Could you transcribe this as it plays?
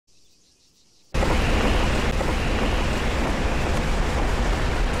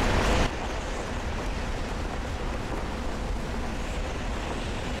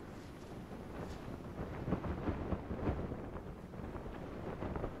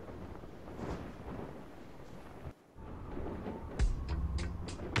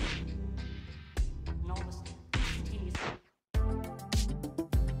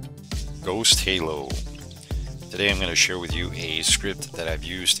Ghost Halo. Today I'm going to share with you a script that I've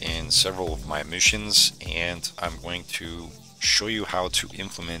used in several of my missions, and I'm going to show you how to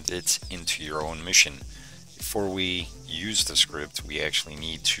implement it into your own mission. Before we use the script, we actually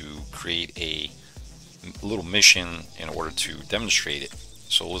need to create a little mission in order to demonstrate it.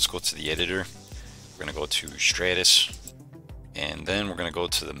 So let's go to the editor. We're going to go to Stratus, and then we're going to go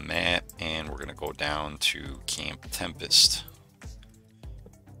to the map, and we're going to go down to Camp Tempest.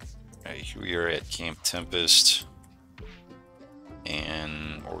 Right, here we are at Camp Tempest,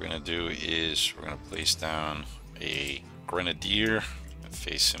 and what we're going to do is we're going to place down a Grenadier and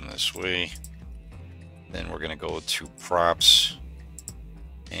face him this way. Then we're going to go to props,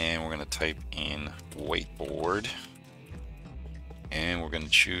 and we're going to type in whiteboard, and we're going to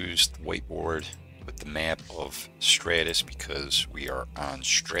choose the whiteboard with the map of Stratus because we are on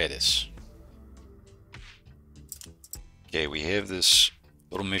Stratus. Okay, we have this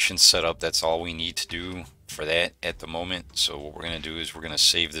little mission set up. That's all we need to do for that at the moment. So what we're going to do is we're going to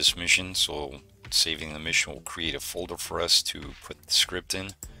save this mission. So saving the mission will create a folder for us to put the script in,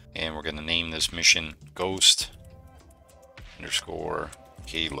 and we're going to name this mission Ghost _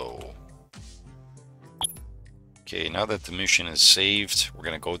 Halo. Okay, now that the mission is saved, we're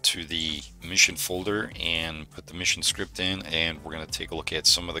going to go to the mission folder and put the mission script in, and we're going to take a look at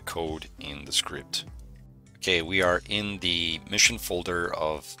some of the code in the script. Okay, we are in the mission folder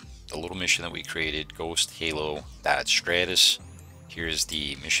of the little mission that we created, Ghost Halo.stratus. Here's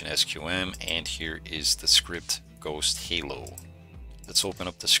the mission SQM, and here is the script Ghost Halo. Let's open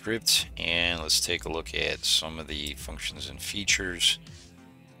up the script and let's take a look at some of the functions and features.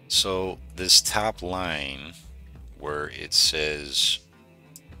 So this top line where it says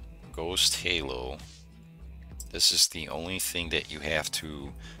Ghost Halo, this is the only thing that you have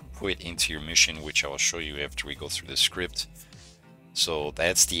to put into your mission, which I will show you after we go through the script. So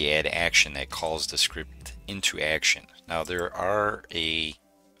that's the add action that calls the script into action. Now there are a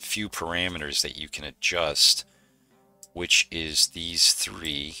few parameters that you can adjust, which is these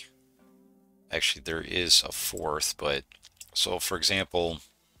three. Actually there is a fourth, but so for example,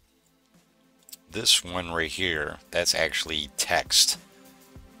 this one right here, that's actually text.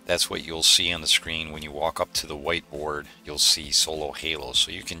 That's what you'll see on the screen when you walk up to the whiteboard. You'll see Solo Halo.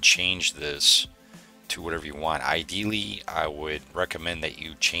 So you can change this to whatever you want. Ideally, I would recommend that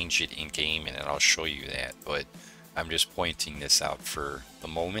you change it in game, and I'll show you that, but I'm just pointing this out for the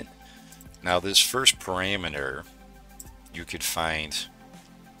moment. Now this first parameter you could find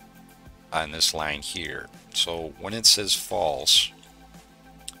on this line here. So when it says false,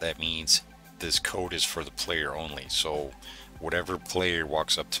 that means this code is for the player only. So whatever player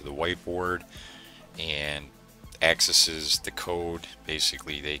walks up to the whiteboard and accesses the code,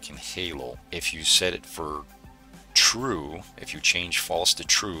 basically they can halo. If you set it for true, if you change false to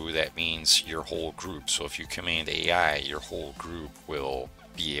true, that means your whole group. So if you command AI, your whole group will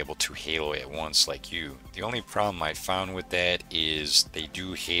be able to halo at once like you. The only problem I found with that is they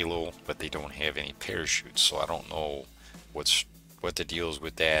do halo, but they don't have any parachutes. So I don't know what the deal is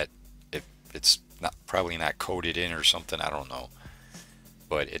with that. If it's probably not coded in or something, I don't know,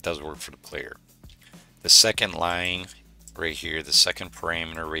 but it does work for the player. The second line right here, the second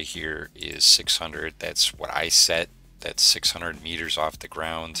parameter right here is 600. That's what I set. That's 600 meters off the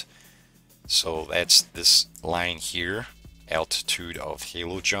ground. So that's this line here, altitude of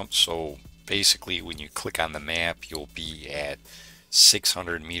halo jump. So basically when you click on the map, you'll be at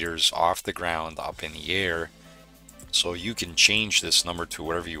 600 meters off the ground up in the air. So you can change this number to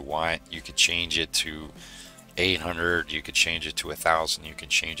whatever you want. You could change it to 800, you could change it to 1,000, you can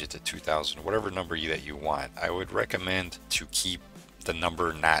change it to 2,000, whatever number that you want. I would recommend to keep the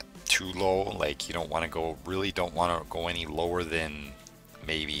number not too low. Like you don't want to go any lower than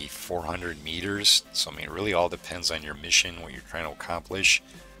maybe 400 meters. So I mean, it really all depends on your mission, what you're trying to accomplish.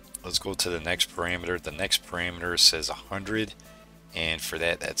 Let's go to the next parameter. The next parameter says 100, and for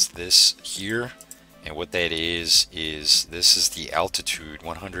that, that's this here. And what that is this is the altitude.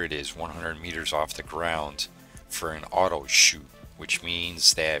 100 is 100 meters off the ground for an auto shoot, which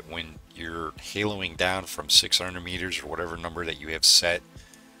means that when you're haloing down from 600 meters or whatever number that you have set,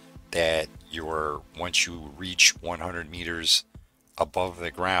 that once you reach 100 meters above the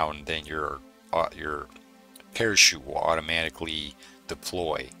ground, then your parachute will automatically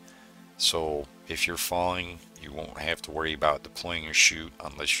deploy. So if you're falling, you won't have to worry about deploying your chute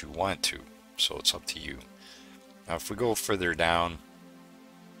unless you want to. So it's up to you. Now if we go further down,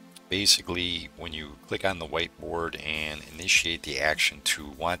 basically when you click on the whiteboard and initiate the action to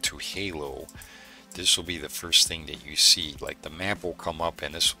want to halo, this will be the first thing that you see. Like the map will come up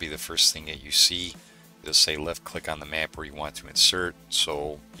and this will be the first thing that you see. It'll say left click on the map where you want to insert.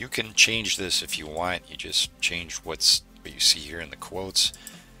 So you can change this if you want. You just change what you see here in the quotes,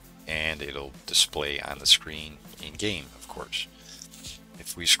 and it'll display on the screen in game, of course.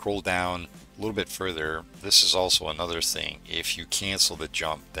 If we scroll down a little bit further, this is also another thing. If you cancel the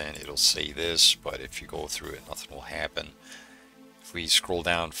jump, then it'll say this, but if you go through it, nothing will happen. If we scroll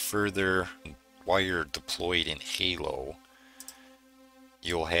down further, while you're deployed in Halo,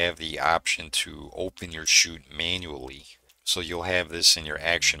 you'll have the option to open your chute manually. So you'll have this in your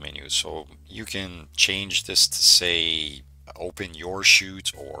action menu. So you can change this to say open your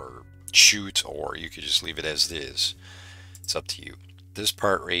chute, or you could just leave it as it is. It's up to you. This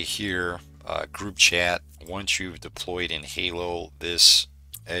part right here, group chat, once you've deployed in Halo, as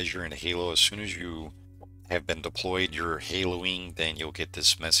you're in Halo, as soon as you have been deployed, you're haloing, then you'll get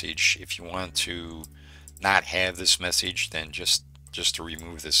this message. If you want to not have this message, then just to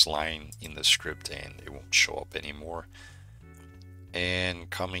remove this line in the script and it won't show up anymore. And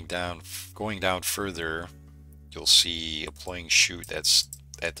going down further, you'll see deploying chute. That's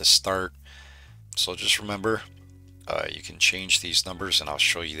at the start. So just remember, you can change these numbers, and I'll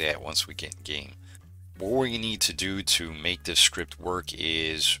show you that once we get in game. What we need to do to make this script work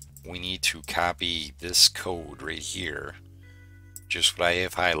is we need to copy this code right here, just what I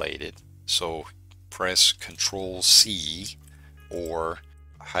have highlighted. So press Control C or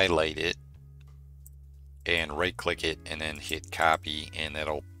highlight it and right click it and then hit copy, and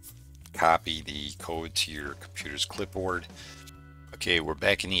that'll copy the code to your computer's clipboard. Okay, we're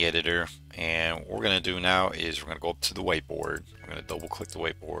back in the editor, and what we're going to do now is we're going to go up to the whiteboard. We're going to double click the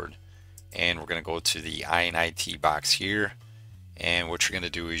whiteboard, and we're going to go to the INIT box here, and what you're going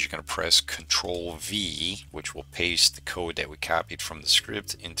to do is you're going to press Control V, which will paste the code that we copied from the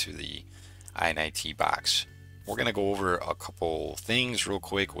script into the INIT box. We're going to go over a couple things real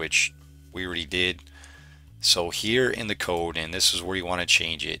quick, which we already did. So here in the code, and this is where you want to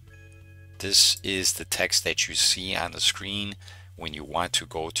change it, this is the text that you see on the screen when you want to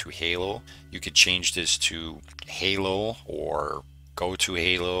go to Halo. You could change this to Halo or go to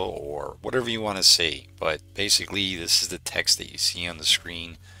Halo or whatever you want to say, but basically this is the text that you see on the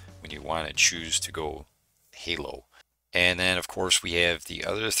screen when you want to choose to go Halo. And then of course we have the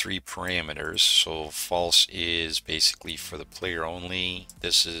other three parameters. So false is basically for the player only.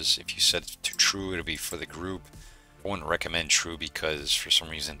 This is, if you set it to true, it'll be for the group. I wouldn't recommend true because for some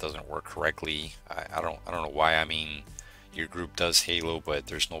reason it doesn't work correctly. I don't know why. I mean, your group does Halo, but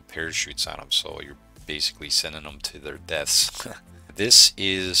there's no parachutes on them, so you're basically sending them to their deaths. This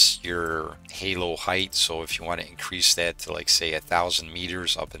is your Halo height, so if you want to increase that to, like, say 1,000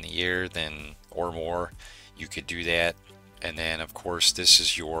 meters up in the air, then or more, you could do that. And then of course this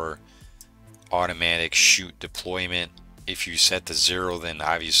is your automatic chute deployment. If you set to 0, then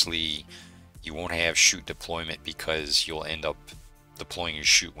obviously you won't have chute deployment because you'll end up deploying your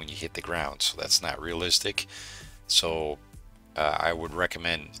chute when you hit the ground, so that's not realistic. So I would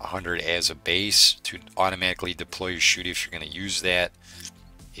recommend 100 as a base to automatically deploy your chute if you're going to use that.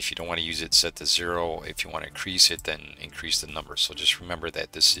 If you don't want to use it, set to 0. If you want to increase it, then increase the number. So just remember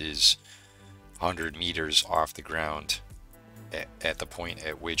that this is 100 meters off the ground at the point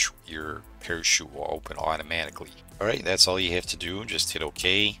at which your parachute will open automatically. Alright, that's all you have to do. Just hit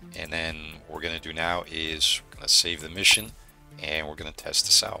OK, and then what we're going to do now is we're going to save the mission and we're going to test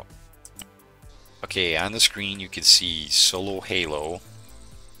this out. Okay, on the screen you can see Solo Halo,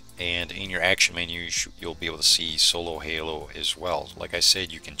 and in your action menu you'll be able to see Solo Halo as well. Like I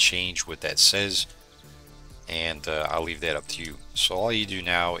said, you can change what that says, and I'll leave that up to you. So all you do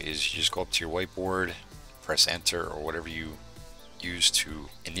now is you just go up to your whiteboard, press enter or whatever you use to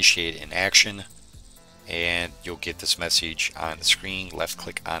initiate an action, and you'll get this message on the screen. Left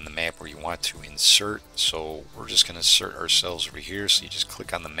click on the map where you want to insert. So we're just going to insert ourselves over here, so you just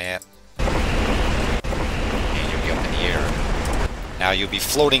click on the map and you'll be up in the air. Now you'll be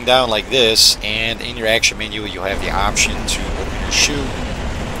floating down like this, and in your action menu you'll have the option to open your chute,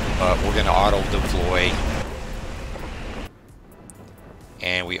 but we're going to auto deploy,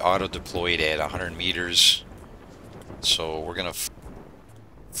 and we auto deployed at 100 meters. So we're going to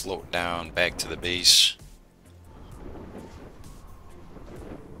float down back to the base.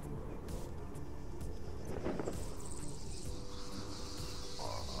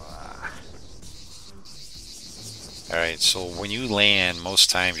 Alright, so when you land, most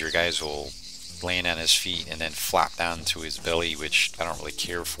times your guys will land on his feet and then flop down to his belly, which I don't really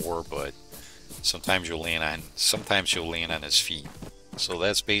care for, but sometimes you'll land on his feet. So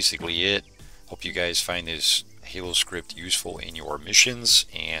that's basically it. Hope you guys find this Halo script useful in your missions,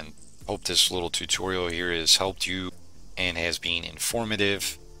 and hope this little tutorial here has helped you and has been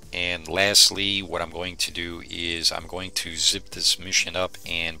informative. And lastly, what I'm going to do is I'm going to zip this mission up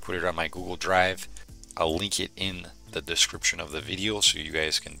and put it on my Google Drive. I'll link it in the description of the video so you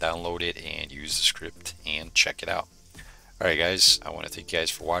guys can download it and use the script and check it out. Alright guys, I want to thank you guys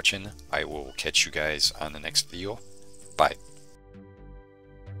for watching. I will catch you guys on the next video. Bye.